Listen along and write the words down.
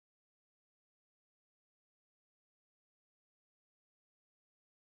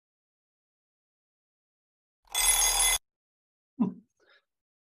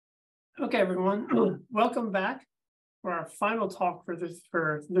Okay, everyone, welcome back for our final talk for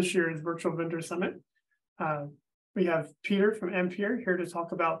this year's Virtual Vendor Summit. We have Peter from Ampere here to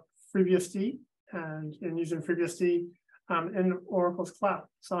talk about FreeBSD and using FreeBSD in Oracle's cloud.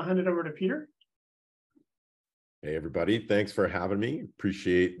 So I'll hand it over to Peter. Hey, everybody. Thanks for having me.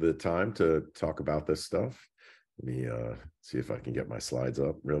 Appreciate the time to talk about this stuff. Let me see if I can get my slides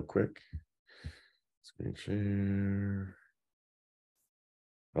up real quick. Screen share.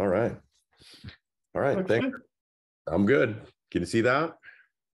 All right. Thanks. I'm good. Can you see that?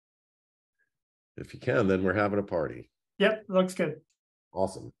 If you can, then we're having a party. Yep, looks good.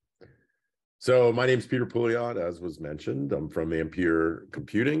 Awesome. So my name is Peter Pouliot, as was mentioned. I'm from Ampere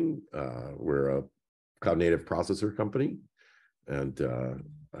Computing. We're a cloud native processor company, and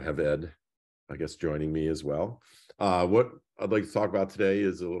I have Ed, I guess, joining me as well. What I'd like to talk about today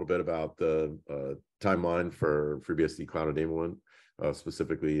is a little bit about the timeline for FreeBSD Cloud Enablement,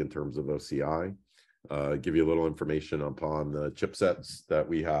 specifically in terms of OCI. Give you a little information upon the chipsets that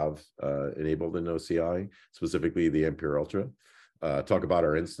we have enabled in OCI, specifically the Ampere Ultra. Talk about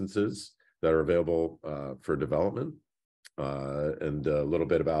our instances that are available for development, and a little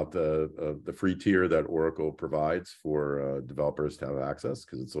bit about the free tier that Oracle provides for developers to have access,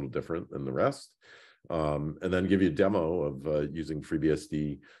 because it's a little different than the rest. And then give you a demo of using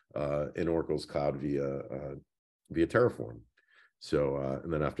FreeBSD in Oracle's cloud via Terraform. So,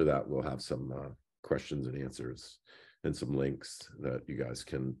 and then after that, we'll have some questions and answers and some links that you guys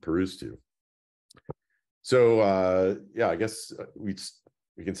can peruse to. So, yeah, I guess we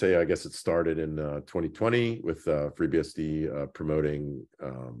can say, I guess it started in 2020 with FreeBSD promoting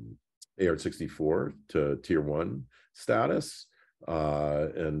AR64 to Tier 1 status.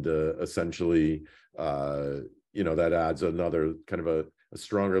 And essentially, that adds another kind of a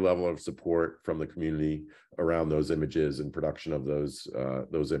stronger level of support from the community around those images and production of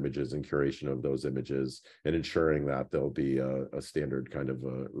those images and curation of those images, and ensuring that there'll be a standard kind of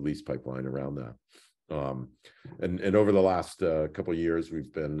release pipeline around that. And over the last couple of years,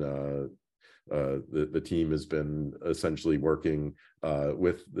 we've been the team has been essentially working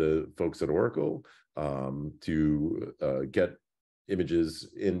with the folks at Oracle to get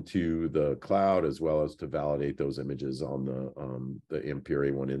images into the cloud, as well as to validate those images on the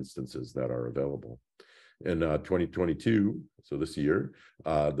Ampere A1 instances that are available. In 2022, so this year,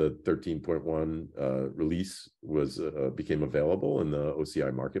 the 13.1 release became available in the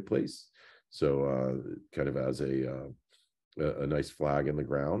OCI marketplace. So kind of as a nice flag in the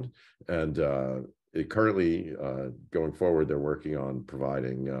ground. And it currently, going forward, they're working on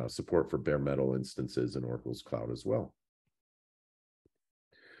providing support for bare metal instances in Oracle's cloud as well.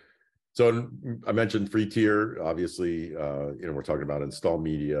 So I mentioned free tier. Obviously, we're talking about install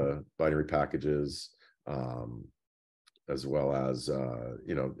media, binary packages, as well as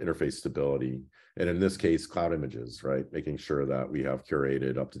interface stability, and in this case, cloud images, right? Making sure that we have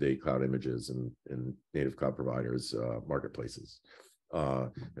curated, up-to-date cloud images in native cloud providers' marketplaces,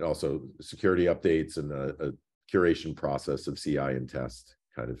 and also security updates and a curation process of CI and test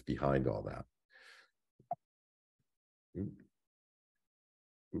kind of behind all that.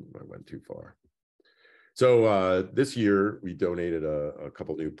 I went too far. So this year we donated a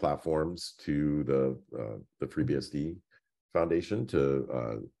couple new platforms to the FreeBSD Foundation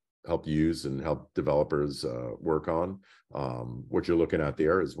to help use and help developers work on. What you're looking at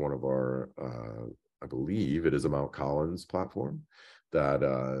there is one of our, I believe it is a Mount Collins platform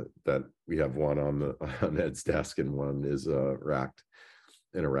that we have one on Ed's desk, and one is racked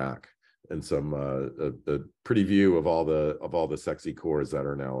in a rack. And some a pretty view of all the sexy cores that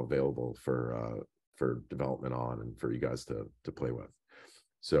are now available for development on, and for you guys to play with.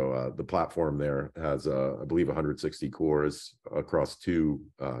 So the platform there has I believe 160 cores across two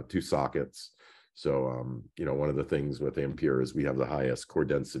sockets. So one of the things with Ampere is we have the highest core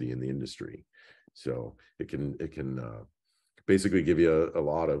density in the industry. So it can basically give you a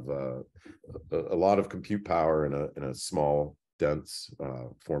lot of compute power in a small, dense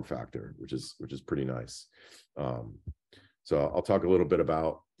form factor, which is pretty nice. So I'll talk a little bit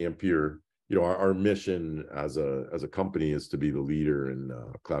about Ampere. Our mission as a company is to be the leader in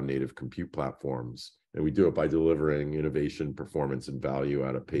cloud native compute platforms, and we do it by delivering innovation, performance, and value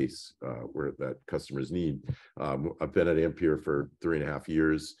at a pace where that customers need. I've been at Ampere for 3.5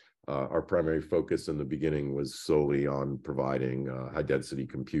 years. Our primary focus in the beginning was solely on providing high density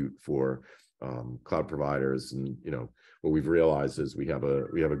compute for cloud providers, and what we've realized is we have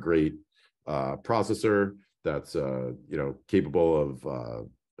a great processor that's capable of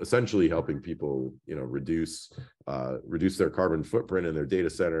essentially helping people reduce their carbon footprint in their data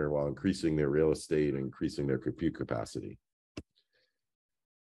center while increasing their real estate and increasing their compute capacity.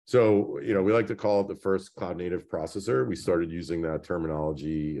 So, we like to call it the first cloud native processor. We started using that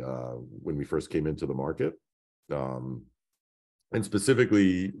terminology when we first came into the market. And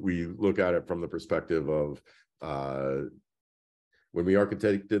specifically, we look at it from the perspective of when we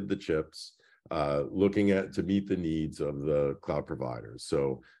architected the chips, looking at to meet the needs of the cloud providers.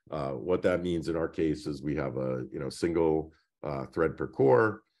 So what that means in our case is we have a single thread per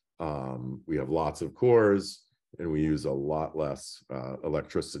core. We have lots of cores, and we use a lot less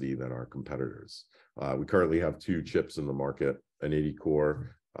electricity than our competitors. We currently have 2 chips in the market, an 80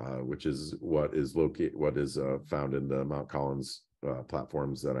 core, which is what is found in the Mount Collins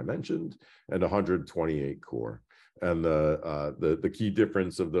platforms that I mentioned, and 128 core. And the key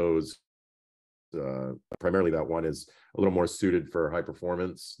difference of those, primarily that one is a little more suited for high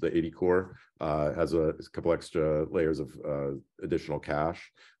performance. The 80 core has a couple extra layers of additional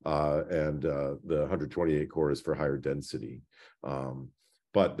cache, and the 128 core is for higher density.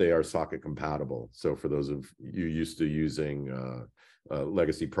 But they are socket compatible. So for those of you used to using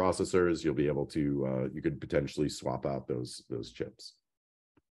legacy processors, you'll be able to, you could potentially swap out those chips.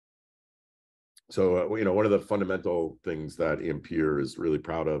 So, one of the fundamental things that Ampere is really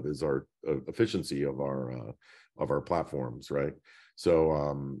proud of is our efficiency of our platforms, right?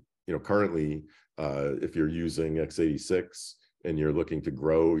 So, currently, if you're using x86 and you're looking to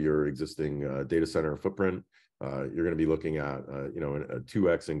grow your existing data center footprint, you're going to be looking at, a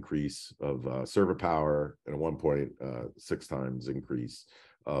 2x increase of server power and a 1.6 times increase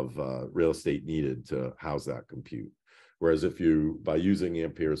of real estate needed to house that compute. Whereas by using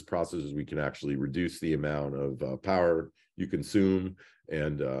Ampere's processors, we can actually reduce the amount of power you consume,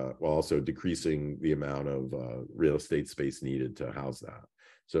 and while also decreasing the amount of real estate space needed to house that.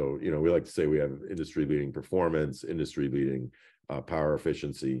 So, we like to say we have industry-leading performance, industry-leading power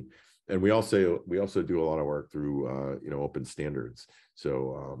efficiency. And we also do a lot of work through, open standards.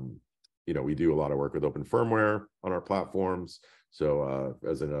 So, we do a lot of work with open firmware on our platforms. So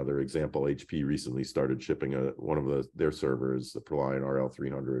as another example, HP recently started shipping one of their servers, the Pouliot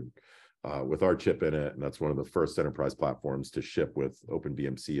RL300, with our chip in it. And that's one of the first enterprise platforms to ship with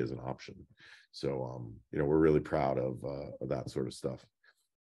OpenBMC as an option. So, we're really proud of that sort of stuff.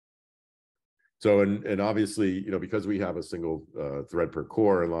 So, and obviously, because we have a single thread per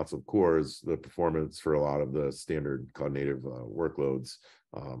core and lots of cores, the performance for a lot of the standard cloud native workloads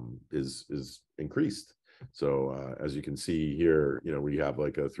is increased. So as you can see here, we have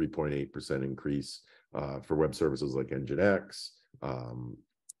like a 3.8% increase for web services like Nginx.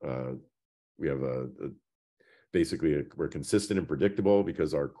 We have basically we're consistent and predictable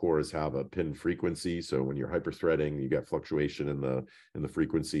because our cores have a pin frequency. So when you're hyper-threading, you get fluctuation in the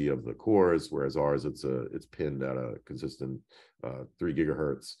frequency of the cores, whereas ours it's pinned at a consistent 3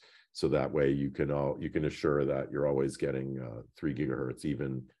 gigahertz. So that way you can assure that you're always getting 3 gigahertz,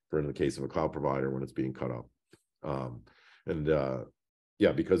 even for in the case of a cloud provider when it's being cut off.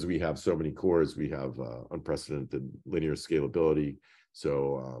 Because we have so many cores, we have unprecedented linear scalability.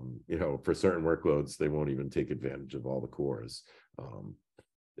 So, for certain workloads, they won't even take advantage of all the cores.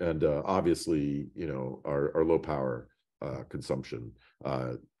 Obviously, our low power consumption,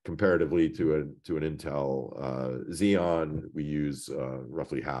 comparatively to an Intel Xeon, we use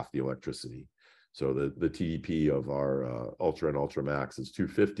roughly half the electricity. So the TDP of our Ultra and Ultra Max is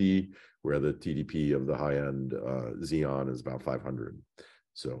 250, where the TDP of the high-end Xeon is about 500.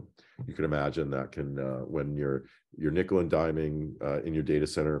 So you can imagine that when you're nickel and diming in your data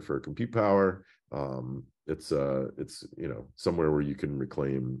center for compute power, it's somewhere where you can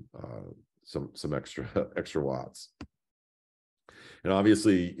reclaim some extra watts. And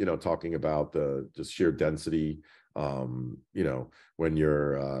obviously, talking about the just sheer density, when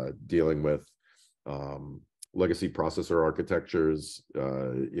you're dealing with legacy processor architectures,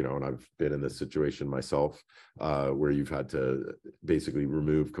 and I've been in this situation myself, where you've had to basically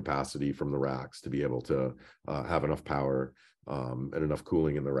remove capacity from the racks to be able to have enough power and enough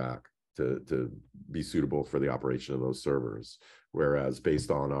cooling in the rack to be suitable for the operation of those servers. Whereas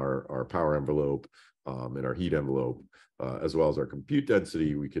based on our power envelope and our heat envelope, as well as our compute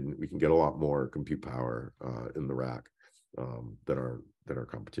density, we can get a lot more compute power in the rack than our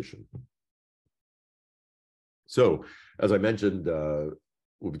competition. So, as I mentioned,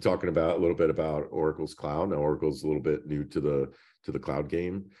 we'll be talking a little bit about Oracle's cloud. Now, Oracle's a little bit new to the cloud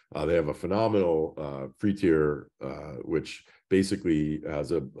game. They have a phenomenal free tier, which basically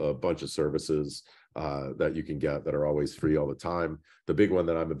has a bunch of services that you can get that are always free all the time. The big one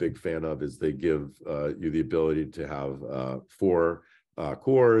that I'm a big fan of is they give you the ability to have 4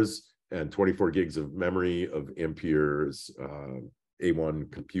 cores and 24 gigs of memory of Ampere's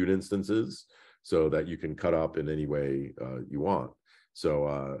A1 compute instances, so that you can cut up in any way you want.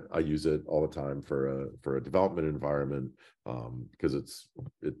 So I use it all the time for a development environment, because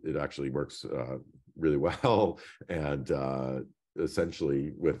it actually works really well. And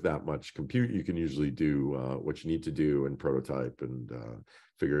essentially, with that much compute, you can usually do what you need to do and prototype and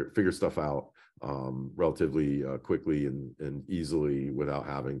figure stuff out relatively quickly and easily without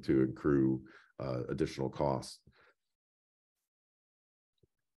having to accrue additional costs.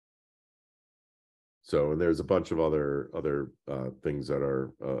 So, and there's a bunch of other things that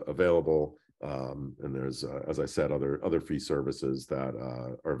are available, and there's, as I said, other free services that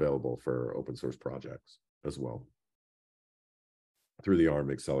are available for open source projects as well through the ARM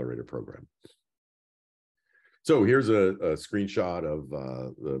Accelerator program. So here's a screenshot of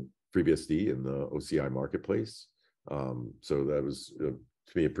the FreeBSD in the OCI marketplace. So that was to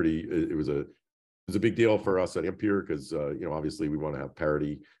me it was a big deal for us at Ampere because obviously we want to have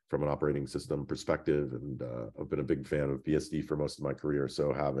parity from an operating system perspective, and I've been a big fan of BSD for most of my career.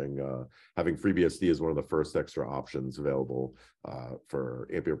 So having FreeBSD as one of the first extra options available for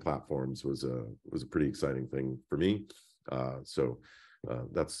Ampere platforms was a pretty exciting thing for me. So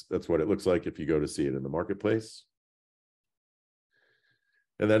that's what it looks like if you go to see it in the marketplace.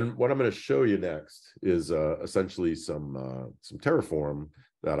 And then what I'm going to show you next is essentially some Terraform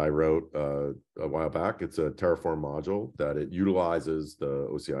that I wrote a while back. It's a Terraform module that it utilizes the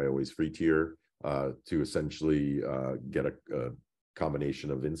OCI Always Free tier to essentially get a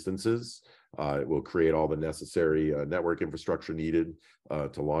combination of instances. It will create all the necessary network infrastructure needed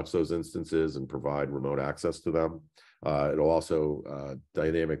to launch those instances and provide remote access to them. It'll also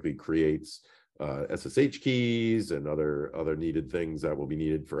dynamically creates SSH keys and other needed things that will be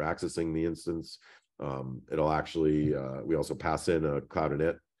needed for accessing the instance. It'll actually, we also pass in a Cloud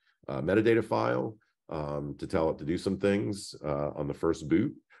Init metadata file to tell it to do some things on the first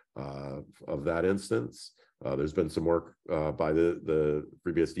boot of that instance. There's been some work by the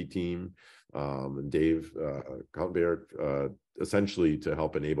FreeBSD team and Dave Kaltenberg essentially to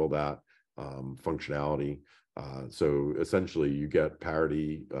help enable that functionality. So essentially you get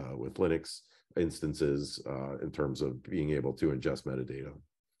parity with Linux instances in terms of being able to ingest metadata.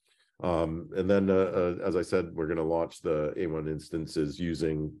 And then, as I said, we're going to launch the A1 instances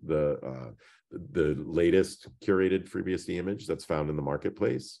using the latest curated FreeBSD image that's found in the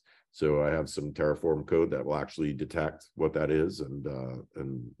marketplace. So I have some Terraform code that will actually detect what that is and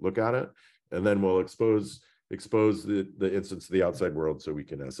look at it, and then we'll expose the instance to the outside world so we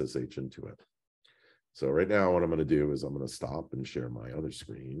can SSH into it. So right now, what I'm going to do is I'm going to stop and share my other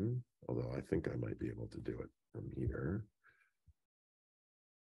screen, although I think I might be able to do it from here.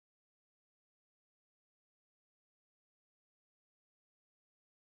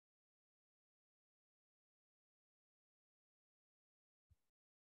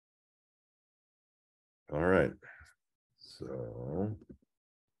 All right, so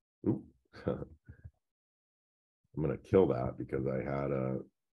I'm going to kill that because I had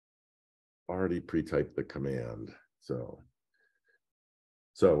already pre-typed the command. So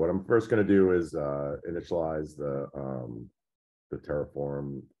what I'm first going to do is initialize the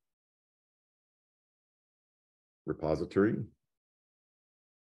Terraform repository.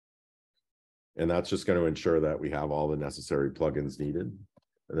 And that's just going to ensure that we have all the necessary plugins needed.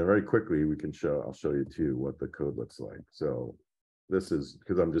 And then very quickly, I'll show you too what the code looks like. So this is,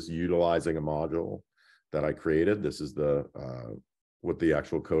 because I'm just utilizing a module that I created. This is what the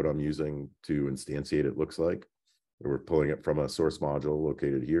actual code I'm using to instantiate it looks like. We're pulling it from a source module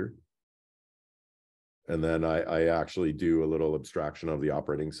located here. And then I actually do a little abstraction of the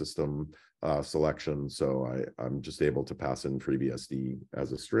operating system selection. So I'm just able to pass in FreeBSD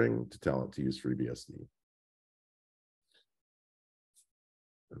as a string to tell it to use FreeBSD.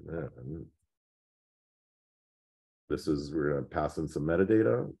 And then we're going to pass in some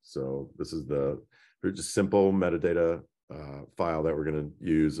metadata. So this is just simple metadata file that we're going to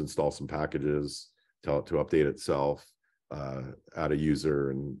use, install some packages, tell it to update itself, add a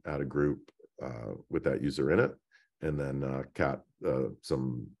user and add a group with that user in it, and then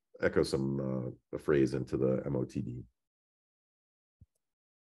echo a phrase into the MOTD.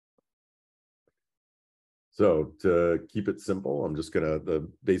 So to keep it simple, I'm just gonna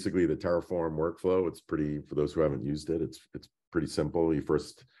basically the Terraform workflow. It's for those who haven't used it, it's pretty simple. You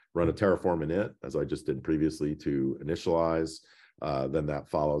first run a Terraform init, as I just did previously, to initialize. Then that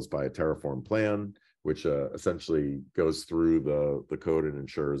follows by a Terraform plan, which essentially goes through the code and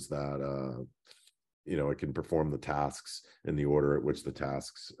ensures that it can perform the tasks in the order at which the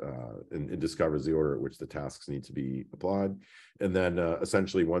tasks and discovers the order at which the tasks need to be applied. And then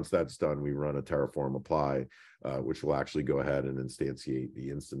essentially once that's done, we run a Terraform apply, which will actually go ahead and instantiate the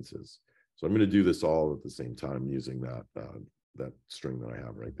instances. So I'm going to do this all at the same time using that that string that I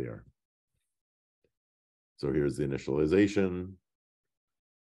have right there. So here's the initialization.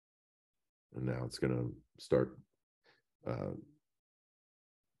 And now it's going to start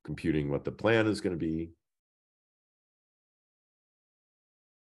computing what the plan is going to be.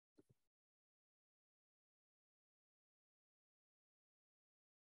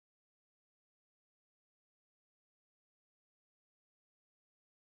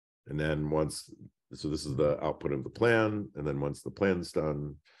 And then so this is the output of the plan. And then once the plan's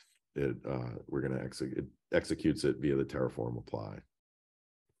done, we're going to it executes it via the Terraform apply.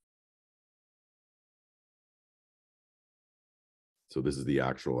 So this is the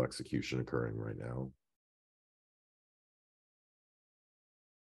actual execution occurring right now.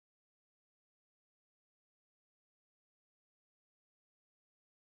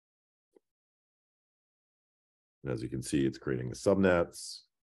 And as you can see, it's creating the subnets.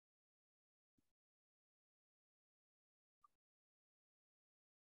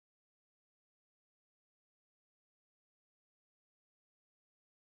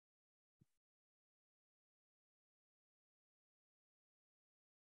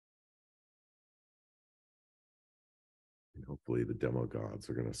 And hopefully the demo gods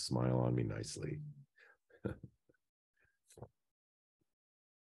are going to smile on me nicely. It's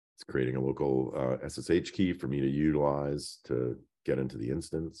creating a local SSH key for me to utilize to get into the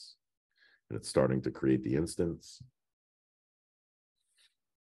instance. And it's starting to create the instance.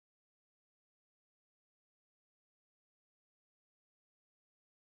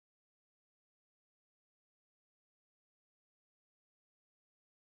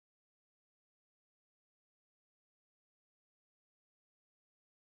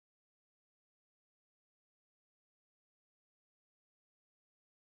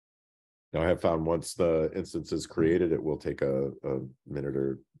 Now I have found once the instance is created, it will take a minute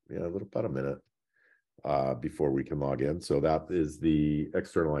or about a minute before we can log in. So that is the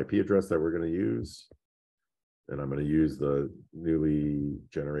external IP address that we're going to use. And I'm going to use the newly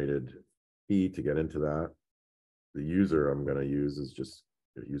generated key to get into that. The user I'm going to use is just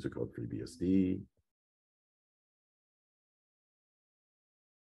a user called FreeBSD.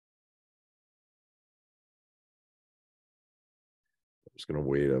 I'm just going to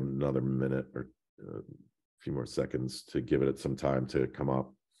wait another minute or a few more seconds to give it some time to come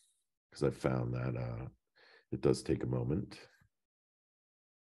up, because I've found that it does take a moment.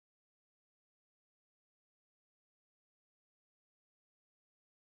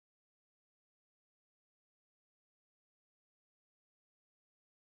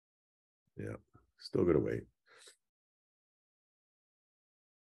 Yeah, still going to wait.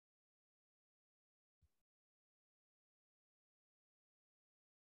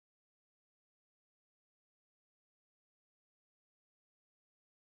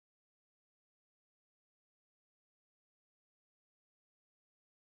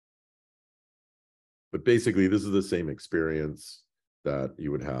 But basically, this is the same experience that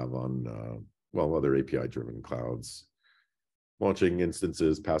you would have on, other API-driven clouds. Launching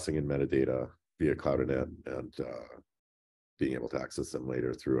instances, passing in metadata via Cloud.net, and being able to access them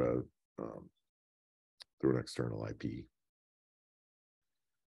later through an external IP.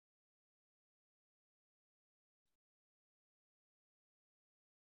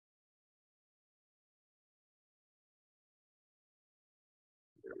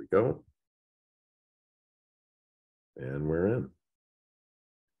 There we go. And we're in.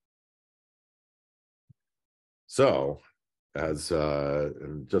 So, as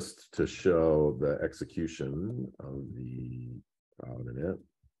and just to show the execution of the Cloud.net.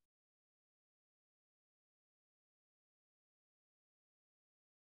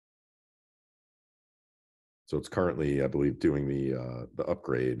 So it's currently, I believe, doing the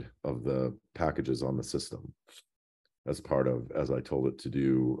upgrade of the packages on the system as part of, as I told it to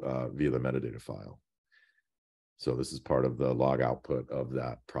do via the metadata file. So this is part of the log output of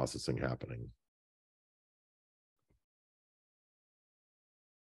that processing happening.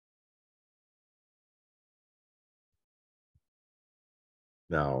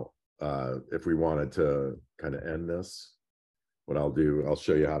 Now, if we wanted to kind of end this, what I'll do, I'll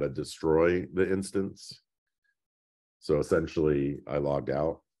show you how to destroy the instance. So essentially, I logged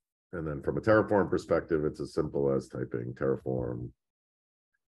out. And then from a Terraform perspective, it's as simple as typing Terraform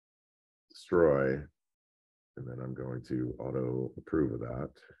destroy. And then I'm going to auto approve of that,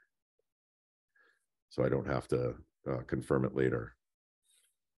 so I don't have to confirm it later.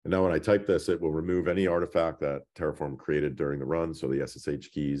 And now when I type this, it will remove any artifact that Terraform created during the run. So the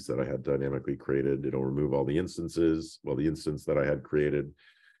SSH keys that I had dynamically created, it'll remove all the instances, the instance that I had created.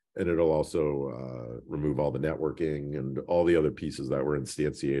 And it'll also remove all the networking and all the other pieces that were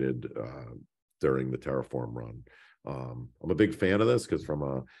instantiated during the Terraform run, I'm a big fan of this because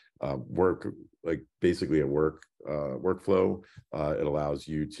from a work, like basically a workflow, it allows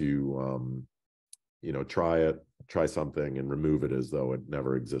you to try something and remove it as though it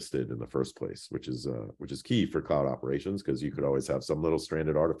never existed in the first place, which is key for cloud operations, because you could always have some little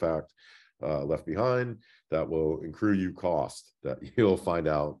stranded artifact left behind that will accrue you cost that you'll find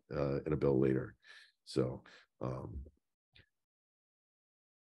out in a bill later. So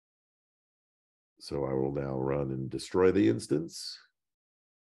so I will now run and destroy the instance.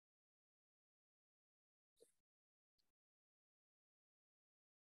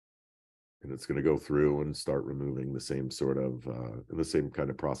 And it's going to go through and start removing the same sort of, in the same kind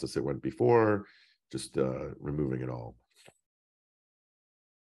of process it went before, just removing it all.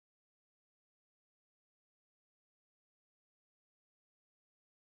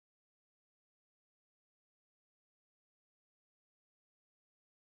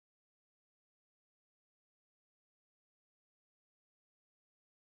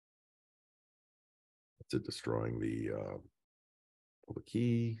 To destroying the public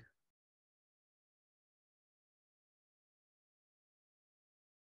key.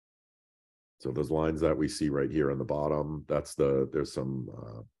 So those lines that we see right here on the bottom, there's some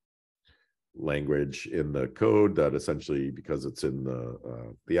language in the code that essentially, because it's in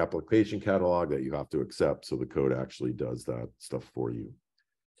the application catalog, that you have to accept. So the code actually does that stuff for you.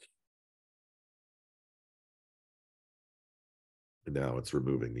 And now it's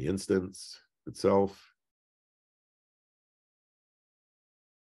removing the instance itself.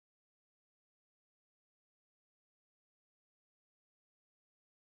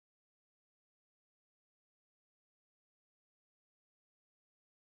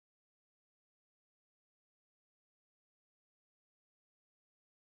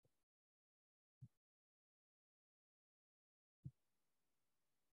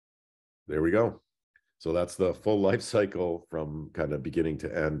 There we go. So that's the full life cycle from kind of beginning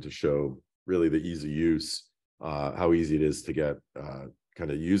to end to show really the easy use, how easy it is to get kind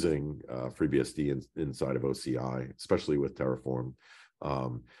of using FreeBSD inside of OCI, especially with Terraform.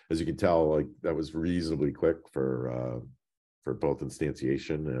 As you can tell, like that was reasonably quick for both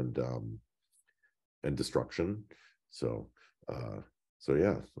instantiation and destruction. So so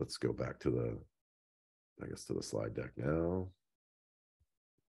yeah, let's go back to to the slide deck now.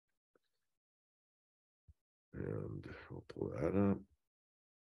 And we'll pull that up.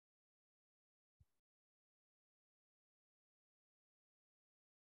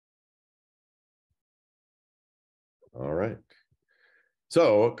 All right.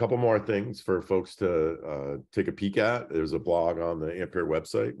 So a couple more things for folks to take a peek at. There's a blog on the Ampere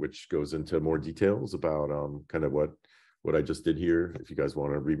website, which goes into more details about kind of what I just did here. If you guys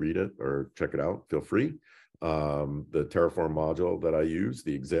want to reread it or check it out, feel free. The Terraform module that I use,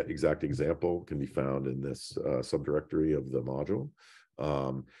 the exact example can be found in this subdirectory of the module.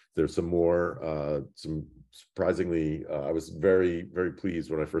 There's some more, some surprisingly, I was very, very pleased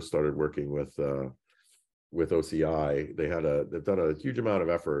when I first started working with OCI. They've done a huge amount of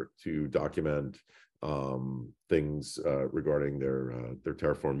effort to document things regarding their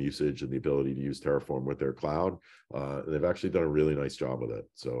Terraform usage and the ability to use Terraform with their cloud. And they've actually done a really nice job with it.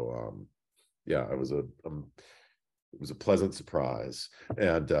 So yeah, it was a pleasant surprise.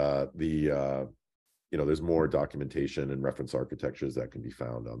 And there's more documentation and reference architectures that can be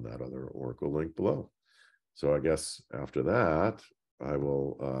found on that other Oracle link below. So I guess after that, I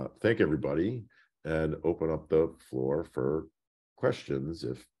will thank everybody and open up the floor for questions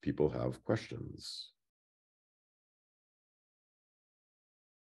if people have questions.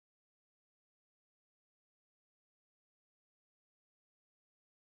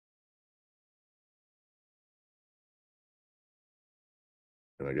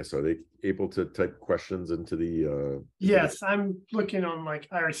 And I guess, are they able to type questions into the? Yes, I'm looking on like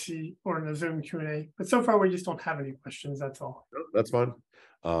IRC or in the Zoom Q&A, but so far we just don't have any questions. That's all. No, that's fine.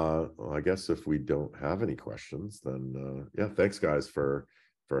 Well, I guess if we don't have any questions, then yeah, thanks guys for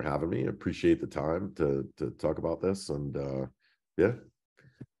having me. I appreciate the time to talk about this, and yeah,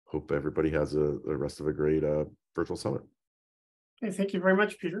 hope everybody has the rest of a great virtual summit. Okay, thank you very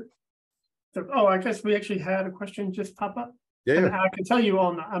much, Peter. So, oh, I guess we actually had a question just pop up. Yeah, and I can tell you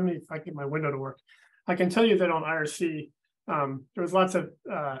if I get my window to work, I can tell you that on IRC, there was lots of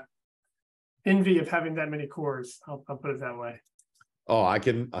envy of having that many cores. I'll put it that way. Oh, I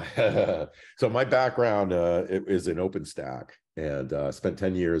can. So my background it is in OpenStack, and spent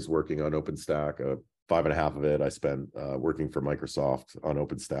 10 years working on OpenStack. 5.5 of it I spent working for Microsoft on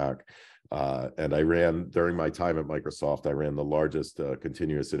OpenStack. And I ran, during my time at Microsoft, I ran the largest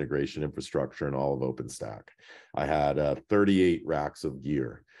continuous integration infrastructure in all of OpenStack. I had 38 racks of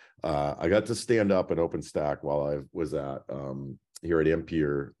gear. I got to stand up an OpenStack while I was at here at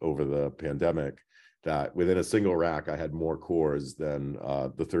Ampere over the pandemic, that within a single rack, I had more cores than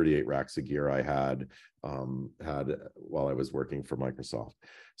the 38 racks of gear I had while I was working for Microsoft.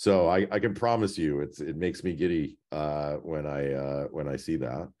 So I can promise you, it makes me giddy when I see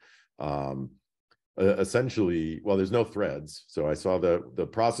that. Essentially, well, there's no threads. So I saw the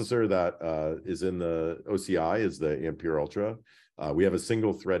processor that is in the OCI is the Ampere Ultra. We have a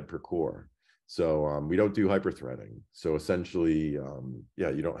single thread per core. So we don't do hyperthreading. So essentially, yeah,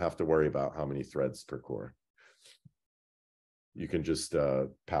 you don't have to worry about how many threads per core. You can just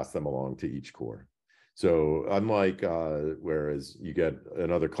pass them along to each core. So unlike whereas you get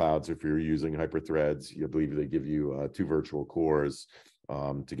in other clouds, if you're using hyperthreads, you believe they give you 2 virtual cores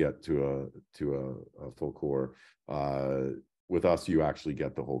to get to a full core. With us, you actually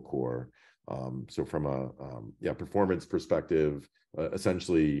get the whole core. So from a performance perspective,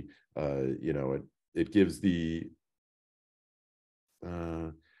 essentially, it gives the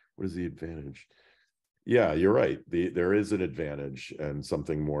what is the advantage? Yeah, you're right. There is an advantage and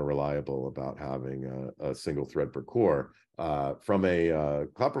something more reliable about having a single thread per core. From a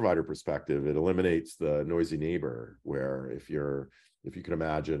cloud provider perspective, it eliminates the noisy neighbor, where if you can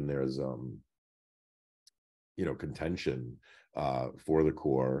imagine, there's contention for the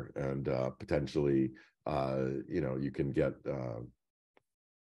core, and potentially you can get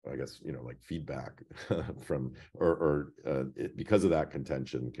I guess like feedback from because of that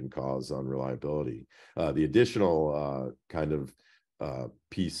contention can cause unreliability. The additional kind of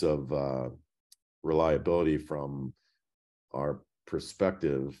piece of reliability from our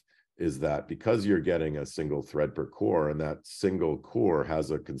perspective is that because you're getting a single thread per core, and that single core has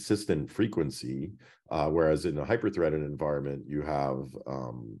a consistent frequency, whereas in a hyperthreaded environment, you have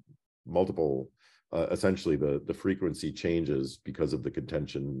multiple, essentially the frequency changes because of the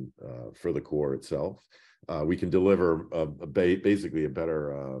contention for the core itself. We can deliver basically a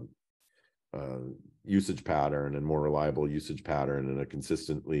better usage pattern and more reliable usage pattern, and a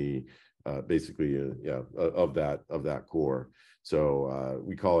consistently of that core. So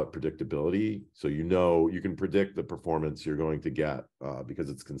we call it predictability. So you can predict the performance you're going to get because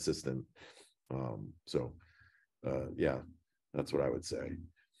it's consistent. Yeah, that's what I would say.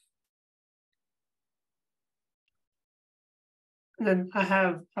 And then I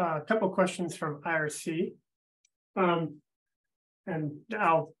have a couple of questions from IRC, and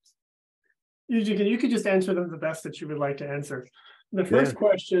you could just answer them the best that you would like to answer. The first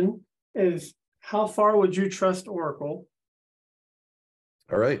question is, how far would you trust Oracle?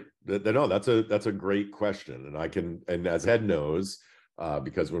 All right, no, that's a great question, and as Ed knows,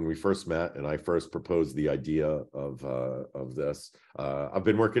 because when we first met and I first proposed the idea of this, I've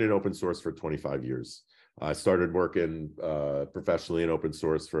been working in open source for 25 years. I started working professionally in open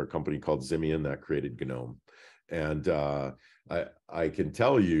source for a company called Zimian that created GNOME. And I can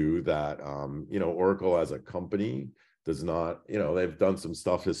tell you that, Oracle as a company does not, they've done some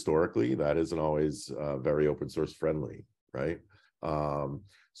stuff historically that isn't always very open source friendly, right? From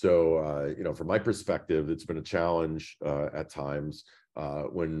my perspective, it's been a challenge at times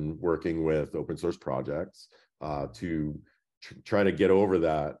when working with open source projects to try to get over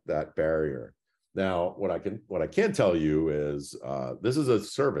that barrier. Now, what I can tell you is this is a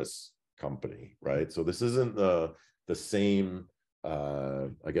service company, right? So this isn't the same,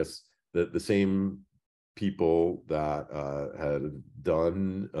 I guess, the same people that had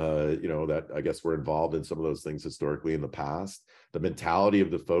done, that I guess were involved in some of those things historically in the past. The mentality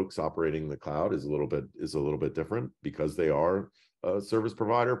of the folks operating the cloud is a little bit different because they are a service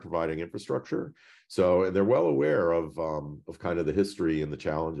provider providing infrastructure. So, and they're well aware of kind of the history and the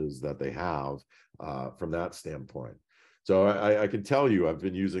challenges that they have from that standpoint. So I can tell you, I've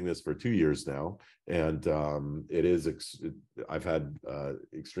been using this for 2 years now, and I've had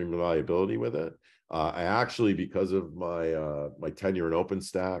extreme reliability with it. I actually, because of my tenure in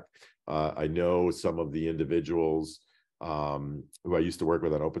OpenStack, I know some of the individuals who I used to work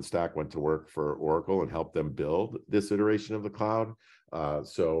with on OpenStack went to work for Oracle and helped them build this iteration of the cloud.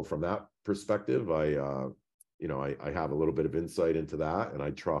 So from that perspective, I have a little bit of insight into that, and I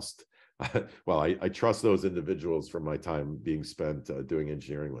trust. Well, I trust those individuals from my time being spent doing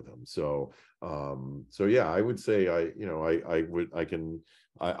engineering with them. So yeah, I would say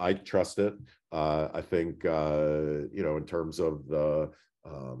I trust it. I think in terms of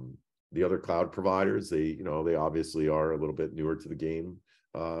the other cloud providers, they obviously are a little bit newer to the game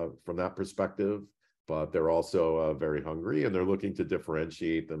from that perspective, but they're also very hungry, and they're looking to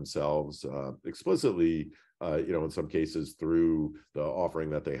differentiate themselves explicitly. In some cases through the offering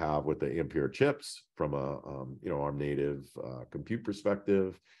that they have with the Ampere chips from a ARM native compute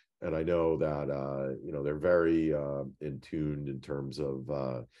perspective, And I know that they're very in tuned in terms of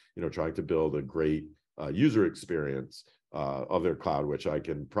trying to build a great user experience of their cloud, which I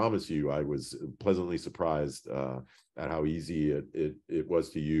can promise you I was pleasantly surprised at how easy it was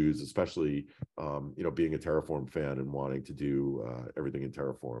to use, especially being a Terraform fan and wanting to do everything in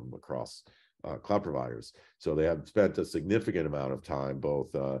Terraform across cloud providers. So they have spent a significant amount of time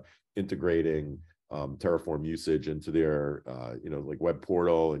both integrating Terraform usage into their like web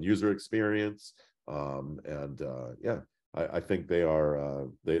portal and user experience. I think they are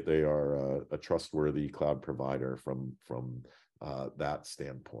a trustworthy cloud provider from that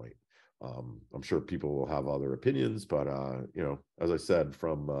standpoint. I'm sure people will have other opinions, but as I said,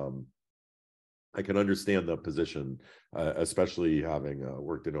 I can understand the position, especially having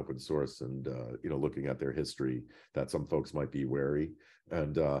worked in open source and looking at their history, that some folks might be wary.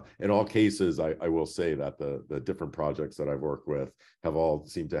 And in all cases, I will say that the different projects that I've worked with have all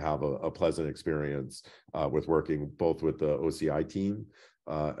seemed to have a pleasant experience with working both with the OCI team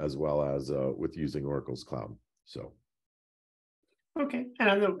as well as with using Oracle's cloud. So. Okay, and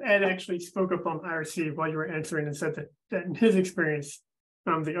I know Ed actually spoke up on IRC while you were answering and said that in his experience,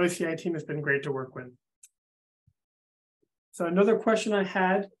 the OCI team has been great to work with. So another question I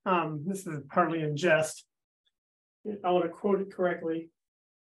had, this is partly in jest, I want to quote it correctly.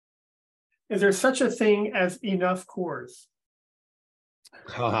 Is there such a thing as enough cores?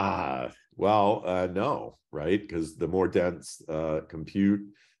 Well, no, right? Because the more dense compute,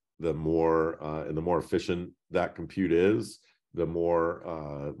 the more and the more efficient that compute is, the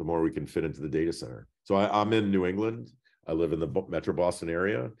more we can fit into the data center. So I'm in New England. I live in the Metro Boston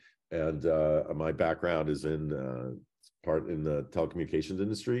area, and my background is in part in the telecommunications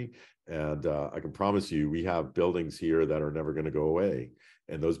industry. And I can promise you, we have buildings here that are never going to go away.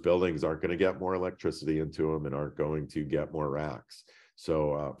 And those buildings aren't going to get more electricity into them and aren't going to get more racks.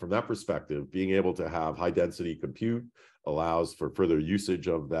 So from that perspective, being able to have high density compute allows for further usage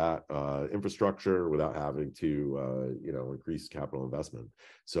of that infrastructure without having to increase capital investment.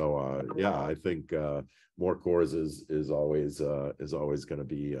 So yeah, I think more cores is always going to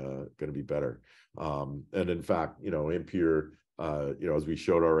be better. And in fact, Ampere, as we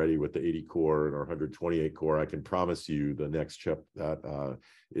showed already with the 80 core and our 128 core, I can promise you the next chip that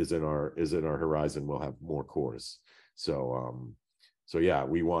is in our horizon will have more cores. So yeah,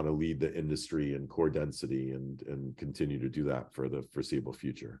 we want to lead the industry in core density and continue to do that for the foreseeable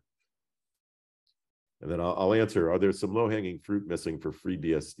future. And then I'll answer, are there some low-hanging fruit missing for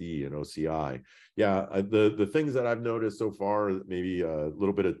FreeBSD and OCI? Yeah, the things that I've noticed so far, maybe a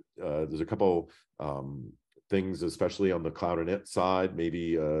little bit of, there's a couple things, especially on the cloud init side,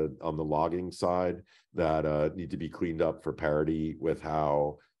 maybe on the logging side, that need to be cleaned up for parity with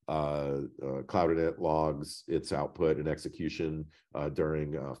how cloud init logs its output and execution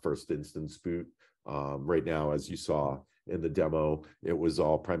during first instance boot. Right now, as you saw in the demo, it was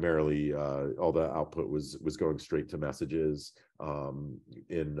all primarily all the output was going straight to messages.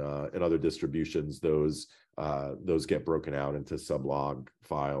 In other distributions, those get broken out into sublog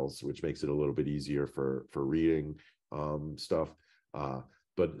files, which makes it a little bit easier for reading stuff.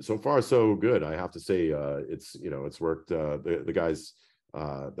 But so far so good. I have to say, it's worked. The guys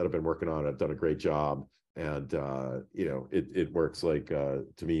that have been working on it have done a great job, and it works like,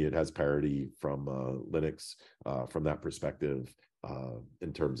 to me, it has parity from Linux from that perspective,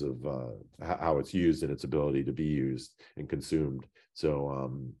 in terms of how it's used and its ability to be used and consumed.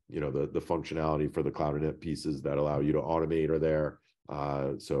 So the functionality for the cloud init pieces that allow you to automate are there.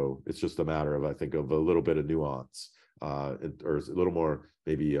 So it's just a matter of, I think, of a little bit of nuance, or a little more,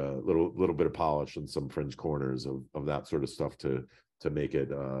 maybe a little bit of polish in some fringe corners of that sort of stuff to make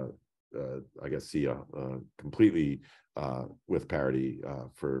it, I guess, see completely with parity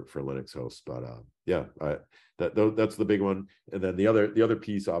for Linux hosts. But yeah, that's the big one. And then the other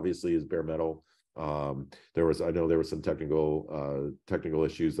piece, obviously, is bare metal. I know there were some technical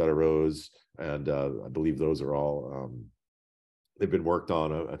issues that arose, and I believe those are all they've been worked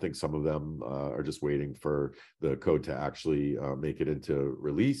on. I think some of them are just waiting for the code to actually make it into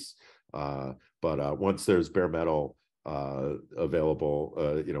release. But once there's bare metal available,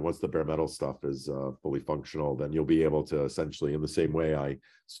 once the bare metal stuff is fully functional, then you'll be able to essentially, in the same way I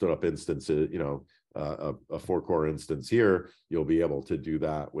stood up instances, a 4-core instance here, you'll be able to do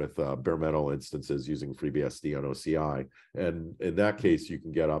that with bare metal instances using FreeBSD on OCI. And in that case, you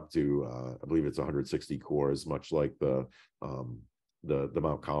can get up to, I believe it's 160 cores, much like the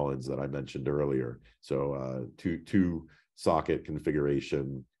Mount Collins that I mentioned earlier. So two socket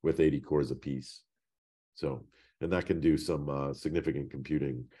configuration with 80 cores apiece. So, and that can do some significant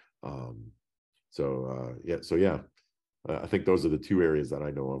computing. So yeah. I think those are the two areas that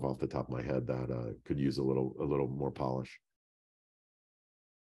I know of off the top of my head that could use a little more polish.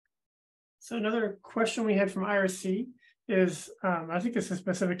 So another question we had from IRC is, I think this is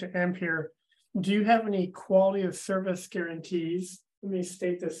specific to Ampere. Do you have any quality of service guarantees? Let me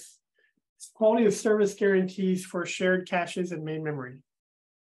state this. Quality of service guarantees for shared caches and main memory.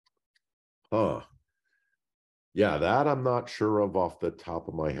 Huh. Yeah, that I'm not sure of off the top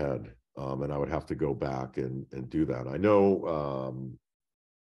of my head. And I would have to go back and do that. I know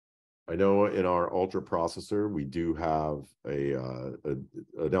in our Ultra processor, we do have an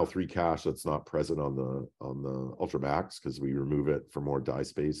L3 cache that's not present on the Ultra Max because we remove it for more die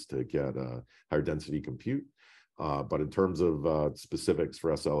space to get a higher density compute. But in terms of specifics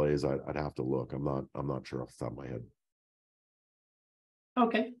for SLAs, I'd have to look. I'm not sure off the top of my head.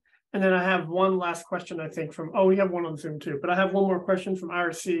 Okay. And then I have one last question, I think, from, we have one on Zoom too, but I have one more question from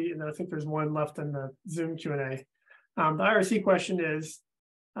IRC, and then I think there's one left in the Zoom Q&A. The IRC question is,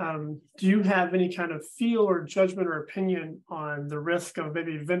 do you have any kind of feel or judgment or opinion on the risk of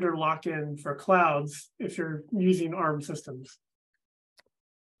maybe vendor lock-in for clouds if you're using ARM systems?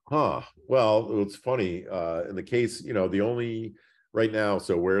 Huh. Well, it's funny. In the case, the only right now,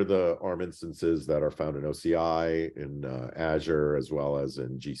 so where the ARM instances that are found in OCI, in Azure, as well as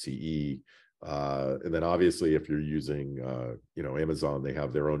in GCE, and then obviously if you're using, Amazon, they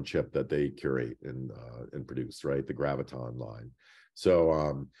have their own chip that they curate and produce, right? The Graviton line.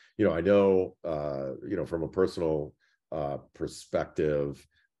 So, I know, from a personal perspective,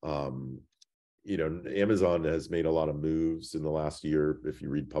 Amazon has made a lot of moves in the last year. If you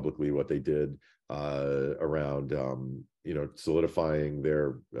read publicly what they did around, solidifying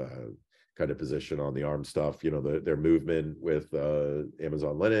their kind of position on the ARM stuff, their movement with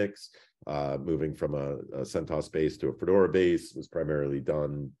Amazon Linux, moving from a CentOS base to a Fedora base was primarily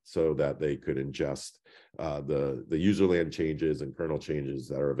done so that they could ingest the userland changes and kernel changes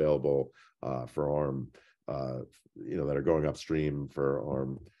that are available for ARM, that are going upstream for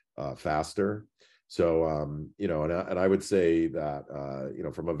ARM faster. So, and I would say that,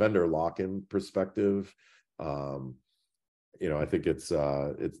 from a vendor lock-in perspective, I think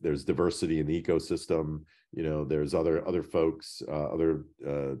there's diversity in the ecosystem. There's other folks, other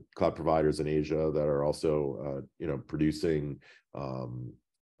cloud providers in Asia that are also, producing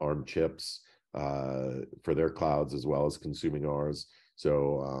ARM chips for their clouds as well as consuming ours.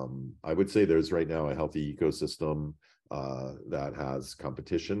 So I would say there's right now a healthy ecosystem that has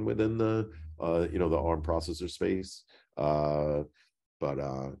competition within the the ARM processor space. But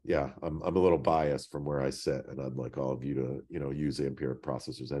yeah, I'm a little biased from where I sit, and I'd like all of you to use Ampere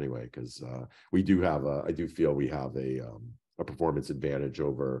processors anyway, because we do have I do feel we have a performance advantage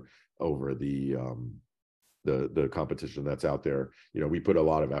over the competition that's out there. We put a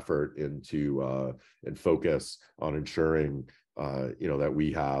lot of effort into and focus on ensuring that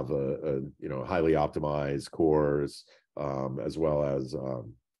we have a highly optimized cores, as well as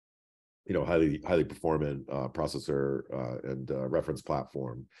highly performant processor and reference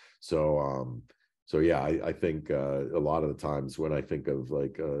platform. So yeah, I think a lot of the times when I think of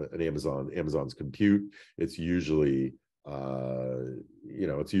like an Amazon's compute, it's usually for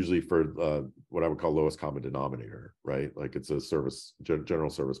what I would call lowest common denominator, right? Like it's a general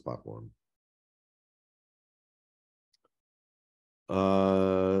service platform.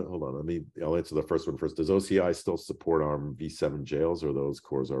 Hold on, I'll answer the first one first. Does OCI still support ARM v7 jails, or are those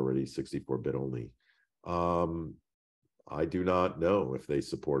cores already 64-bit only? I do not know if they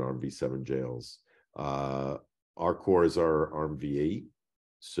support ARM v7 jails. Our cores are ARM v8,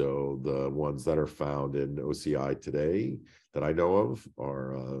 so the ones that are found in OCI today that I know of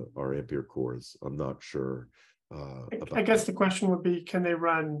are Ampere cores. I'm not sure. I guess the question would be, can they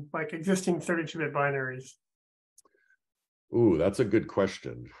run like existing 32-bit binaries? Ooh, that's a good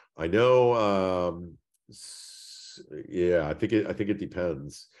question. I know. Yeah, I think it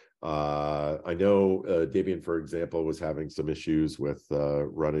depends. I know Debian, for example, was having some issues with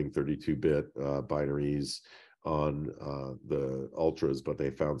running 32-bit binaries on the Ultras, but they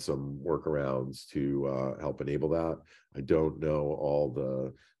found some workarounds to help enable that. I don't know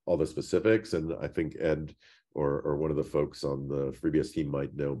all the specifics, and I think Ed or one of the folks on the FreeBSD team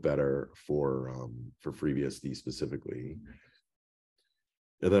might know better for FreeBSD specifically.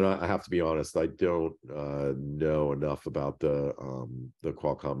 And then I have to be honest, I don't know enough about the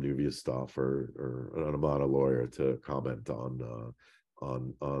Qualcomm Nuvia stuff, or I'm not a lawyer to comment on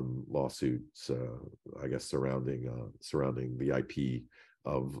lawsuits, I guess surrounding the IP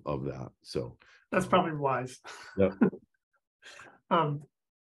of that. So that's probably wise. Yeah.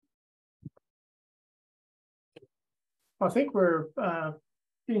 I think we're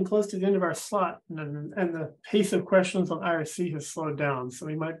getting close to the end of our slot, and the pace of questions on IRC has slowed down. So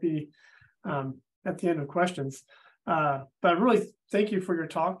we might be at the end of questions. But really, thank you for your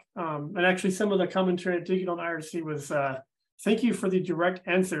talk. And actually, some of the commentary I did get on IRC was thank you for the direct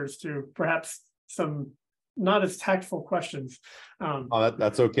answers to perhaps some not as tactful questions.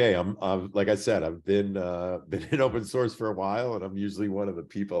 That's okay. I'm like I said, I've been in open source for a while, and I'm usually one of the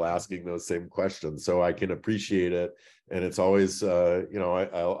people asking those same questions, so I can appreciate it. And it's always, I'll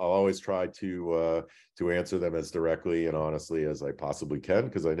always try to answer them as directly and honestly as I possibly can,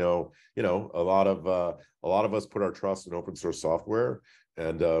 because I know, a lot of us put our trust in open source software,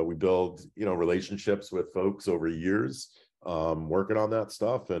 and we build, relationships with folks over years. Working on that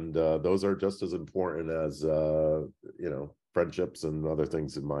stuff, and those are just as important as friendships and other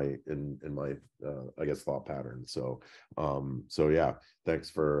things in my I guess thought pattern. So yeah, thanks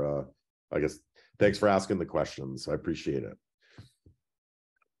for asking the questions. I appreciate it.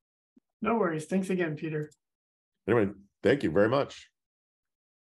 No worries. Thanks again, Peter. Anyway, thank you very much.